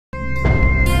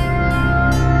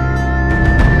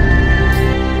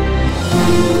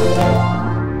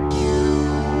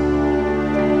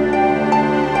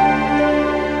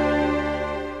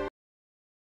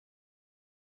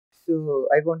So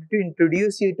I wanted to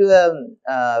introduce you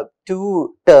to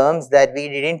two terms that we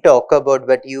didn't talk about,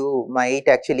 but you might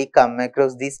actually come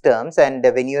across these terms. And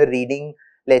when you are reading,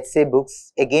 let's say,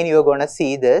 books, again you are going to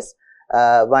see this.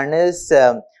 One is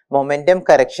momentum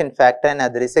correction factor, and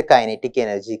other is a kinetic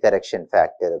energy correction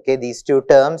factor. Okay, these two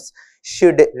terms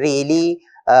should really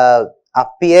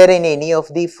appear in any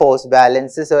of the force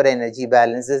balances or energy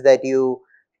balances that you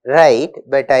write,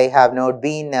 but I have not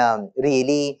been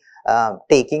really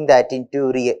taking that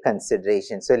into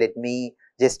consideration. So let me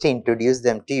just introduce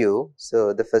them to you.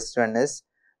 So the first one is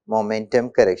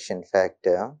momentum correction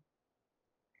factor.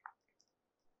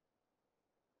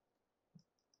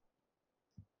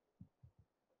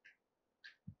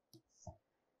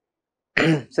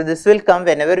 So this will come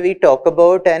whenever we talk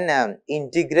about an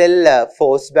integral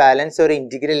force balance or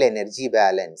integral energy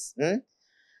balance.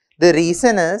 The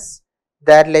reason is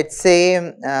that, let's say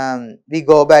we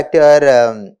go back to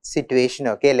our situation.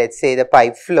 Okay, let's say the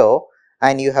pipe flow,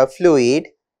 and you have fluid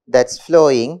that's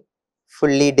flowing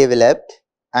fully developed,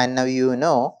 and now you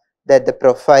know that the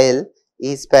profile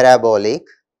is parabolic.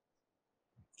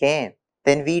 Okay,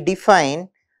 then we define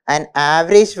an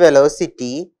average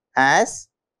velocity as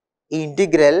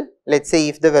integral. Let's say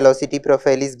if the velocity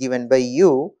profile is given by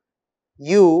u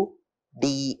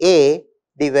dA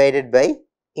divided by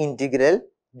integral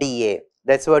dA.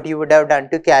 That's what you would have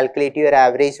done to calculate your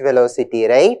average velocity,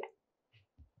 right?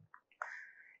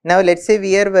 Now let's say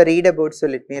we are worried about, so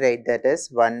let me write that as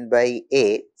 1 by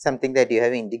A, something that you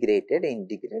have integrated,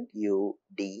 integral u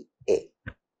dA.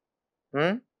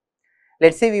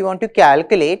 Let's say we want to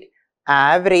calculate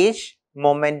average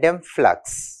momentum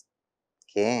flux.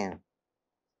 Okay.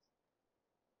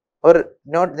 Or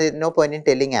not, there's no point in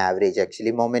telling average,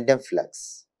 actually, momentum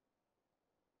flux.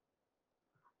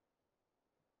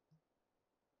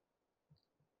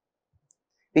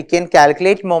 We can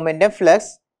calculate momentum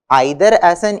flux either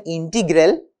as an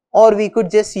integral, or we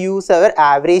could just use our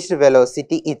average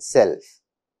velocity itself.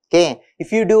 Okay,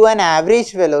 if you do an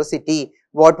average velocity,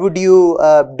 what would you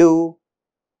do?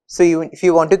 So if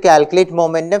you want to calculate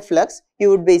momentum flux, you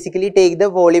would basically take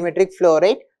the volumetric flow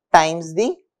rate times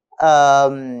the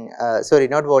sorry,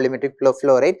 not volumetric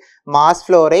flow rate, mass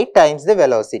flow rate times the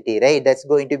velocity, right? That's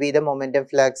going to be the momentum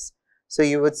flux. So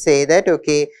you would say that,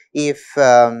 okay, if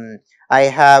I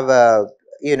have a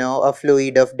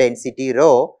fluid of density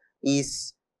rho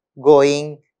is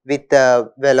going with a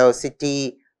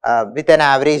velocity with an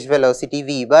average velocity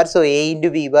v bar. So A into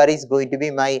v bar is going to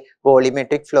be my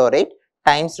volumetric flow rate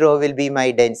times rho will be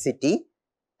my density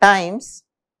times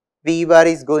v bar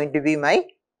is going to be my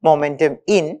momentum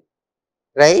in,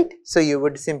 right? So you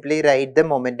would simply write the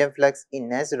momentum flux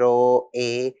in as rho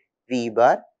A v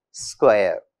bar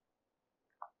square.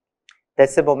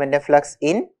 That's the momentum flux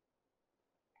in.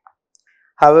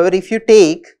 However, if you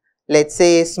take, let's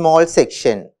say, a small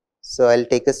section, so I'll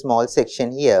take a small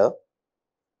section here,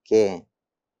 okay,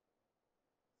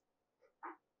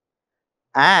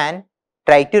 and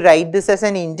try to write this as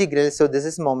an integral. So this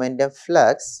is momentum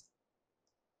flux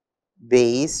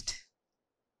based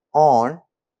on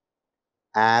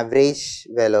average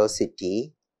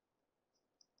velocity,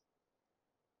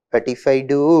 but if I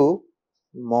do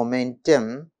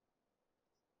momentum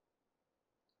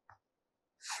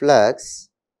flux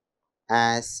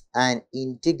as an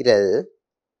integral,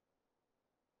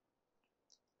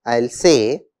 I'll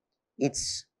say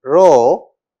it's rho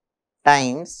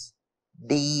times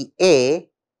dA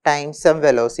times some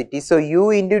velocity. So u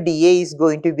into dA is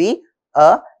going to be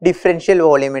a differential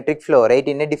volumetric flow, right?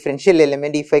 In a differential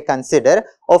element, if I consider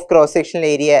of cross sectional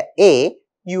area A,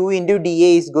 u into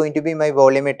dA is going to be my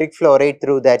volumetric flow rate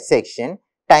through that section,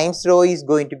 times rho is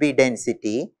going to be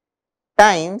density,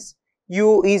 times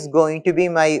u is going to be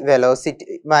my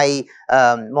velocity, my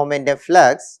momentum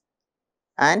flux,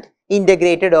 and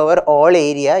integrated over all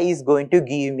area is going to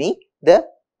give me the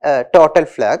total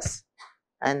flux,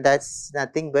 and that's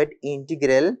nothing but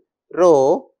integral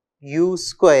rho u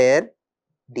square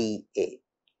dA,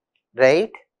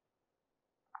 right?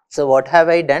 So what have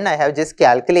I done? I have just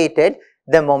calculated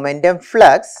the momentum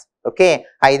flux, okay,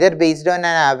 either based on an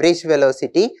average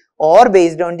velocity or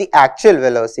based on the actual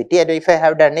velocity, and if I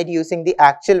have done it using the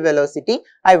actual velocity,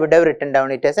 I would have written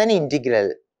down it as an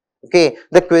integral. Okay,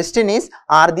 the question is,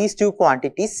 are these two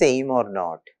quantities same or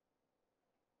not?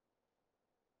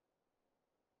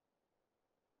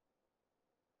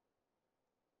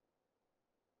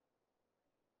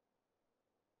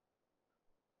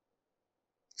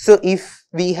 So if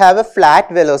we have a flat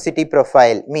velocity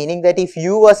profile, meaning that if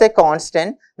u was a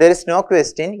constant, there is no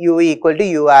question, u equal to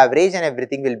u average and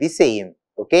everything will be same.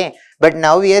 Okay, but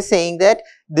now we are saying that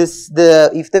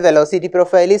if the velocity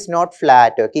profile is not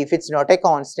flat, okay, if it's not a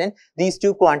constant, these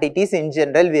two quantities in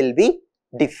general will be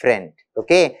different.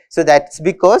 Okay, so that's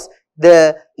because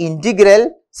the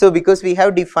integral, so because we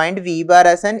have defined v bar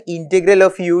as an integral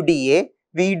of u dA,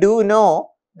 we do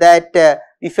know that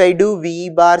if I do v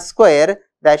bar square,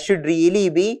 that should really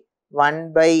be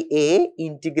 1 by a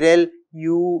integral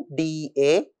u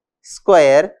dA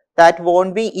square, that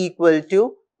won't be equal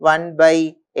to 1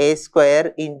 by a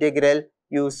square integral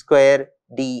u square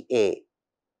dA,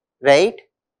 right?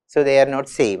 So, they are not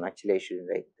same, actually I should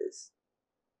write this.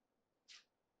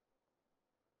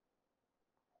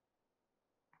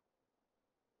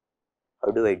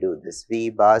 How do I do this? V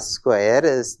bar square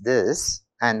is this,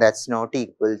 and that's not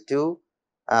equal to,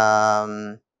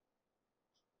 I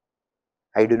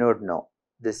do not know.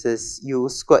 This is u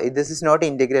square, this is not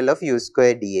integral of u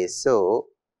square dA. So,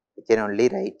 I can only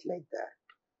write like that.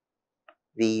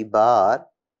 V bar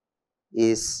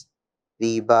is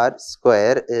v bar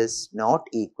square is not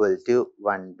equal to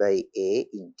 1 by a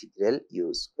integral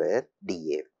u square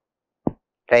dA,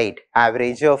 right?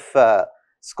 Average of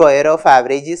square of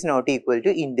average is not equal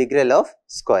to integral of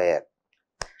square.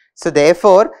 So,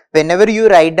 therefore, whenever you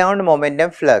write down momentum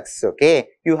flux, okay,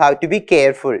 you have to be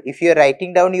careful. If you are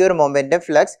writing down your momentum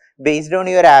flux based on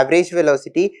your average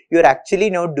velocity, you are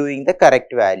actually not doing the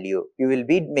correct value. You will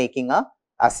be making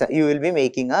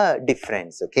a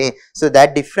difference. Okay, so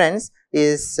that difference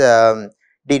is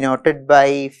denoted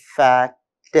by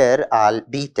factor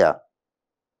beta.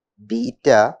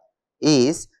 Beta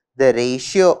is the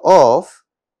ratio of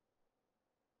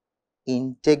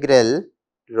integral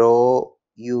rho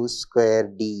u square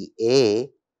dA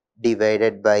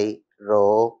divided by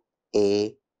rho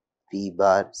a v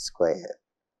bar square,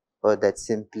 or that's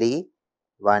simply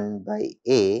 1 by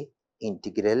a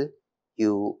integral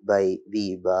u by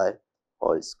v bar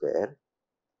whole square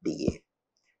dA.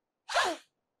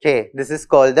 Okay, this is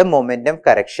called the momentum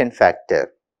correction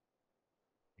factor.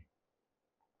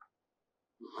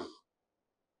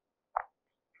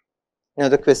 Now,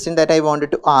 the question that I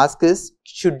wanted to ask is,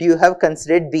 should you have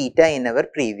considered beta in our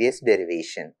previous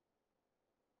derivation?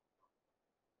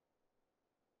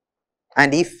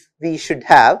 And if we should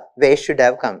have, where should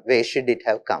have come? Where should it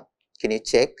have come? Can you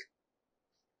check?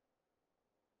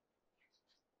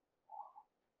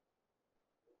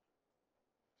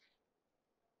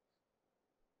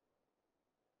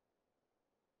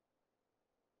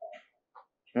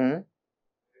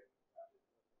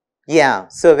 Yeah,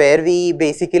 so where we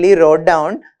basically wrote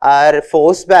down our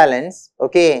force balance,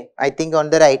 okay, I think on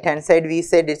the right hand side we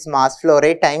said it's mass flow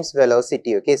rate times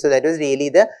velocity, okay, so that was really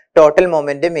the total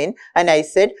momentum in, and I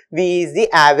said V is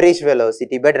the average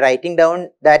velocity, but writing down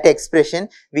that expression,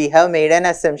 we have made an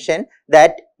assumption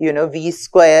that, you know, V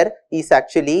square is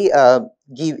actually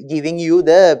giving you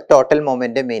the total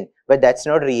momentum in, but that's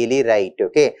not really right,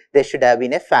 okay. There should have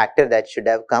been a factor that should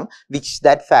have come, which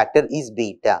that factor is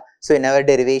beta. So, in our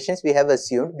derivations, we have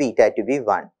assumed beta to be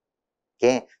 1,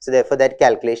 okay. So, therefore, that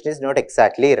calculation is not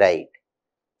exactly right.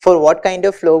 For what kind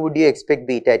of flow would you expect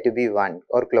beta to be 1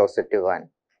 or closer to 1?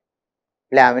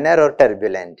 Laminar or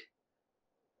turbulent?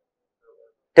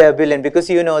 Turbulent, because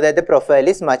you know that the profile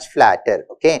is much flatter,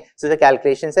 okay. So, the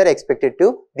calculations are expected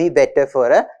to be better for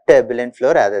a turbulent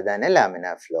flow rather than a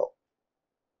laminar flow.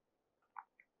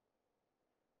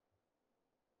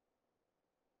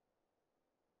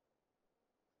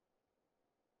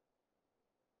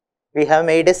 We have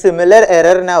made a similar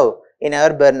error now in our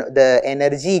the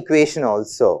energy equation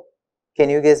also. Can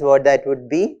you guess what that would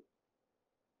be?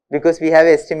 Because we have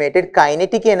estimated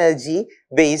kinetic energy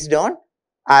based on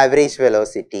average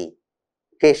velocity.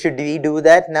 Okay, should we do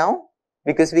that now?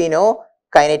 Because we know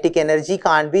kinetic energy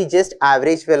can't be just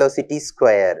average velocity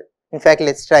square. In fact,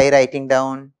 let's try writing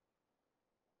down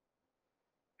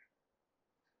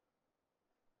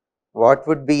what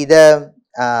would be the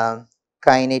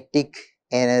kinetic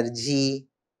energy,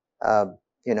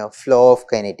 flow of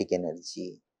kinetic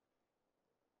energy.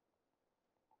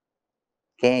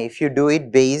 Okay, if you do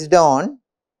it based on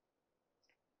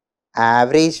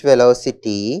average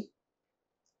velocity,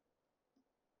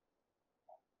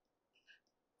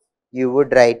 you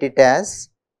would write it as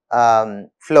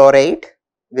flow rate,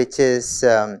 which is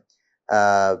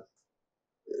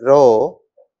rho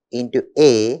into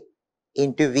A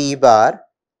into V bar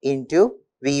into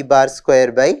V bar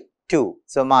square by 2.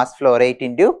 So, mass flow rate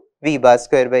into V bar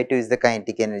square by 2 is the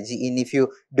kinetic energy, and if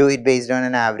you do it based on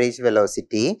an average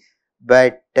velocity,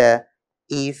 but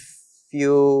if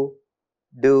you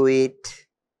do it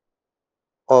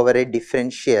over a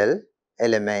differential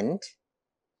element,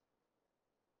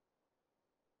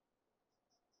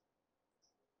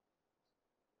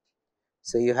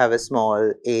 So, you have a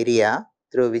small area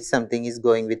through which something is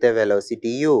going with a velocity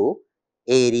u,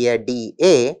 area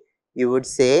dA, you would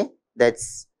say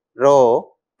that's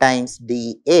rho times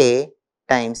dA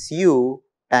times u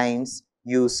times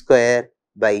u square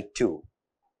by 2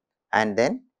 and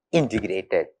then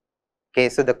integrated. Okay,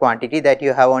 so the quantity that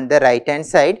you have on the right hand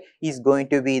side is going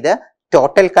to be the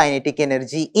total kinetic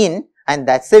energy in, and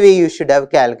that's the way you should have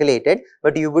calculated,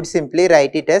 but you would simply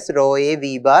write it as rho a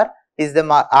v bar is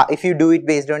the if you do it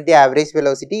based on the average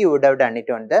velocity, you would have done it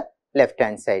on the left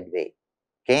hand side way.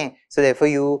 Okay, so therefore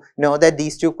you know that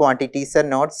these two quantities are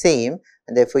not same,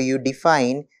 and therefore you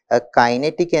define a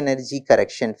kinetic energy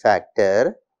correction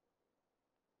factor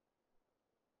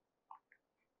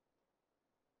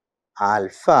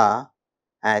alpha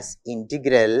as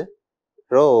integral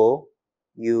rho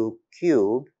u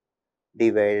cube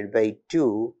divided by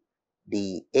 2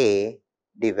 dA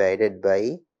divided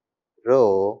by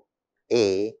rho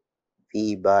a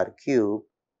v bar cube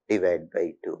divided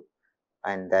by 2,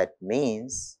 and that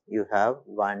means you have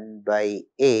 1 by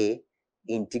a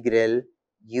integral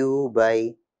u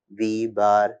by v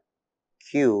bar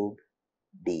cube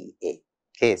dA.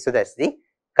 Okay, so that's the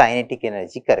kinetic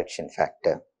energy correction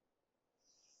factor.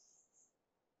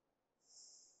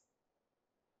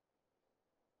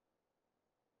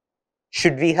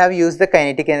 Should we have used the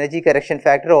kinetic energy correction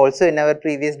factor also in our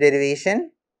previous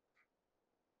derivation?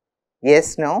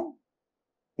 Yes, no?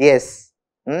 Yes.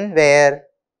 Where?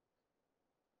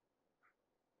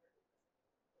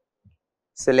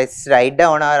 So, let us write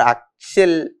down our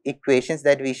actual equations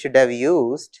that we should have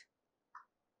used.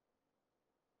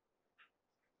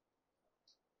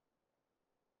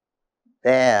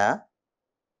 There.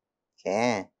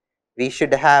 Okay. We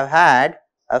should have had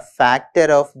a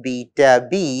factor of beta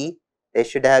b, there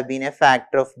should have been a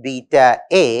factor of beta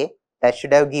a, that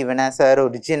should have given us our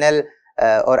original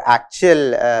or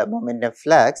actual momentum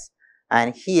flux,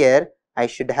 and here I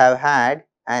should have had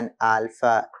an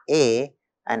alpha a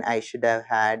and I should have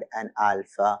had an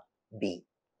alpha b.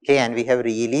 Okay, and we have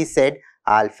really said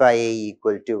alpha a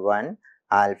equal to 1,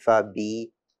 alpha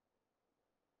b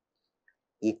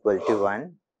equal to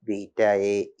 1, beta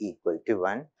a equal to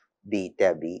 1,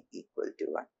 beta b equal to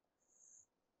 1.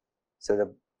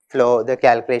 So, the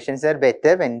calculations are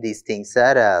better when these things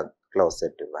are closer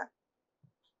to 1,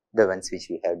 the ones which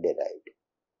we have derived.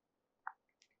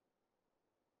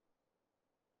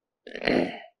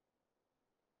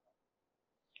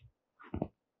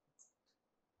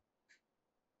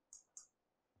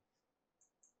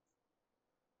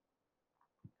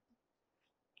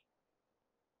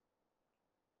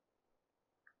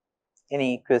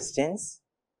 Any questions?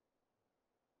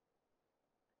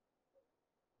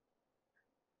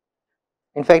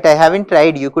 In fact, I haven't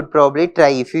tried. You could probably try.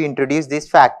 If you introduce these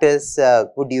factors,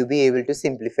 would you be able to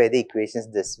simplify the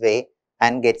equations this way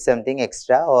and get something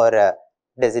extra, or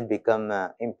does it become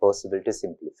impossible to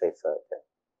simplify further?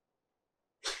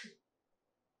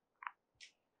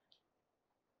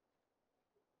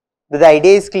 The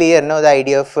idea is clear, no? The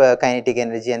idea of kinetic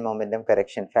energy and momentum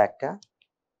correction factor.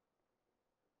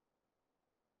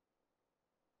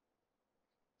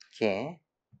 Okay.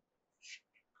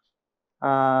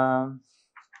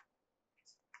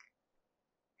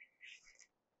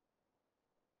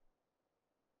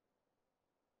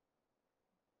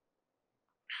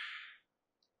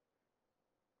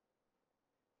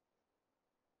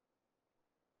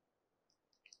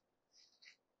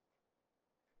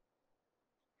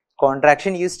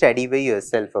 Contraction you study by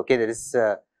yourself. Okay, there is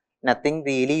nothing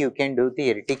really you can do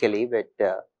theoretically, but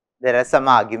there are some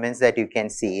arguments that you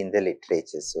can see in the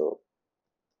literature. So,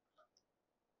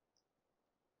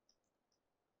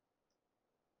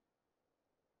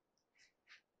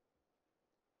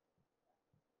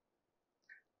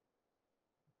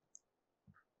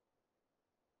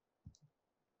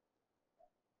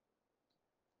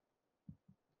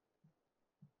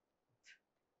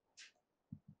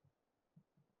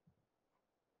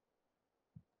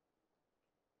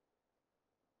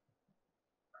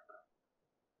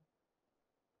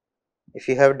 if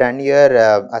you have done your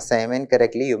assignment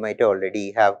correctly, you might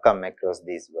already have come across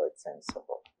these words and so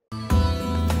on.